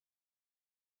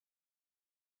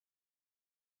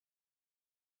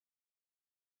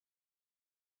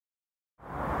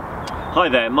Hi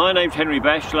there, my name's Henry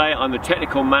Bechley. I'm the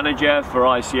technical manager for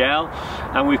ICL,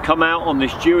 and we've come out on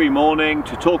this dewy morning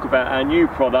to talk about our new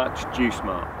product,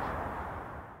 DewSmart.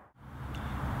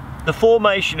 The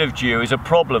formation of dew is a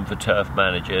problem for turf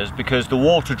managers because the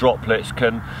water droplets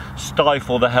can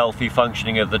stifle the healthy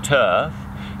functioning of the turf.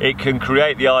 It can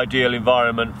create the ideal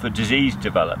environment for disease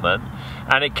development,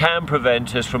 and it can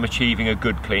prevent us from achieving a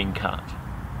good clean cut.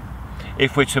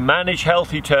 If we're to manage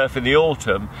healthy turf in the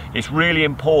autumn, it's really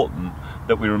important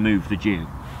that we remove the dew.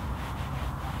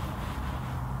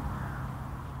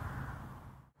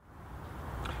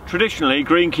 Traditionally,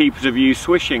 greenkeepers have used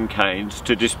swishing canes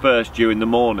to disperse dew in the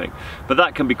morning, but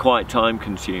that can be quite time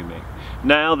consuming.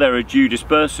 Now there are dew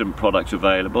dispersant products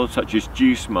available, such as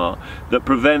DewSmart, that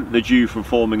prevent the dew from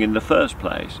forming in the first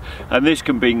place, and this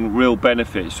can bring real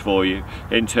benefits for you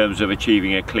in terms of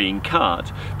achieving a clean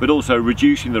cut, but also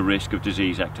reducing the risk of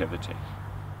disease activity.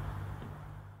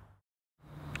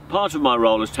 Part of my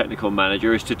role as technical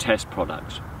manager is to test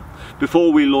products.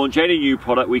 Before we launch any new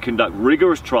product, we conduct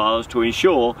rigorous trials to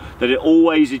ensure that it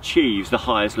always achieves the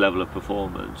highest level of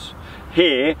performance.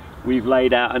 Here we've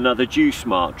laid out another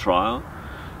DewSmart trial,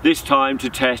 this time to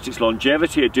test its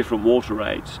longevity at different water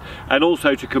rates and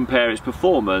also to compare its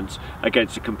performance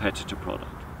against a competitor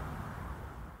product.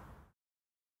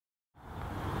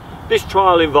 This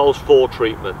trial involves 4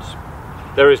 treatments.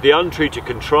 There is the untreated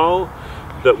control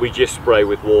that we just spray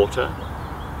with water.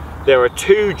 There are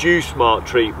 2 DewSmart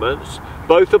treatments,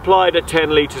 both applied at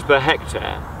 10 litres per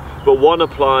hectare, but one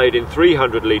applied in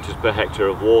 300 litres per hectare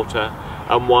of water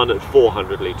and one at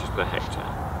 400 litres per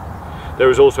hectare.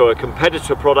 There is also a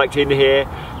competitor product in here,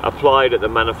 applied at the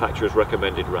manufacturer's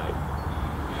recommended rate.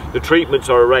 The treatments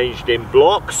are arranged in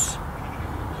blocks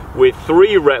with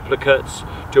 3 replicates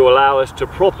to allow us to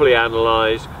properly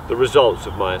analyse the results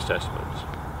of my assessments.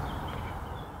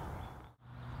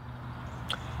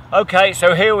 Okay,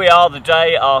 so here we are the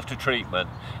day after treatment,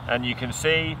 and you can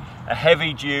see a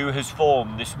heavy dew has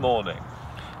formed this morning.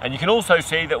 And you can also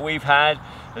see that we've had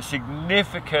a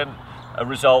significant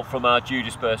result from our dew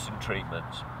dispersant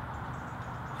treatments.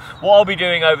 What I'll be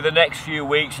doing over the next few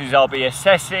weeks is I'll be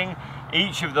assessing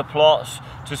each of the plots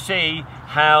to see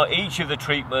how each of the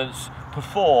treatments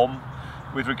perform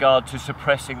with regard to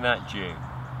suppressing that dew.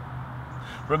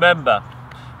 Remember,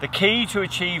 the key to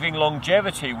achieving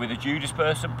longevity with a dew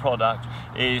dispersant product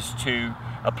is to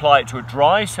apply it to a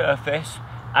dry surface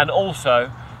and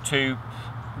also to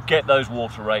get those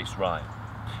water rates right.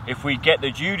 If we get the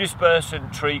dew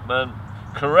dispersant treatment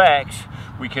correct,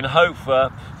 we can hope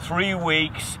for 3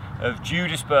 weeks of dew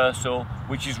dispersal,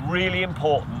 which is really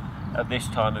important at this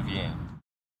time of year.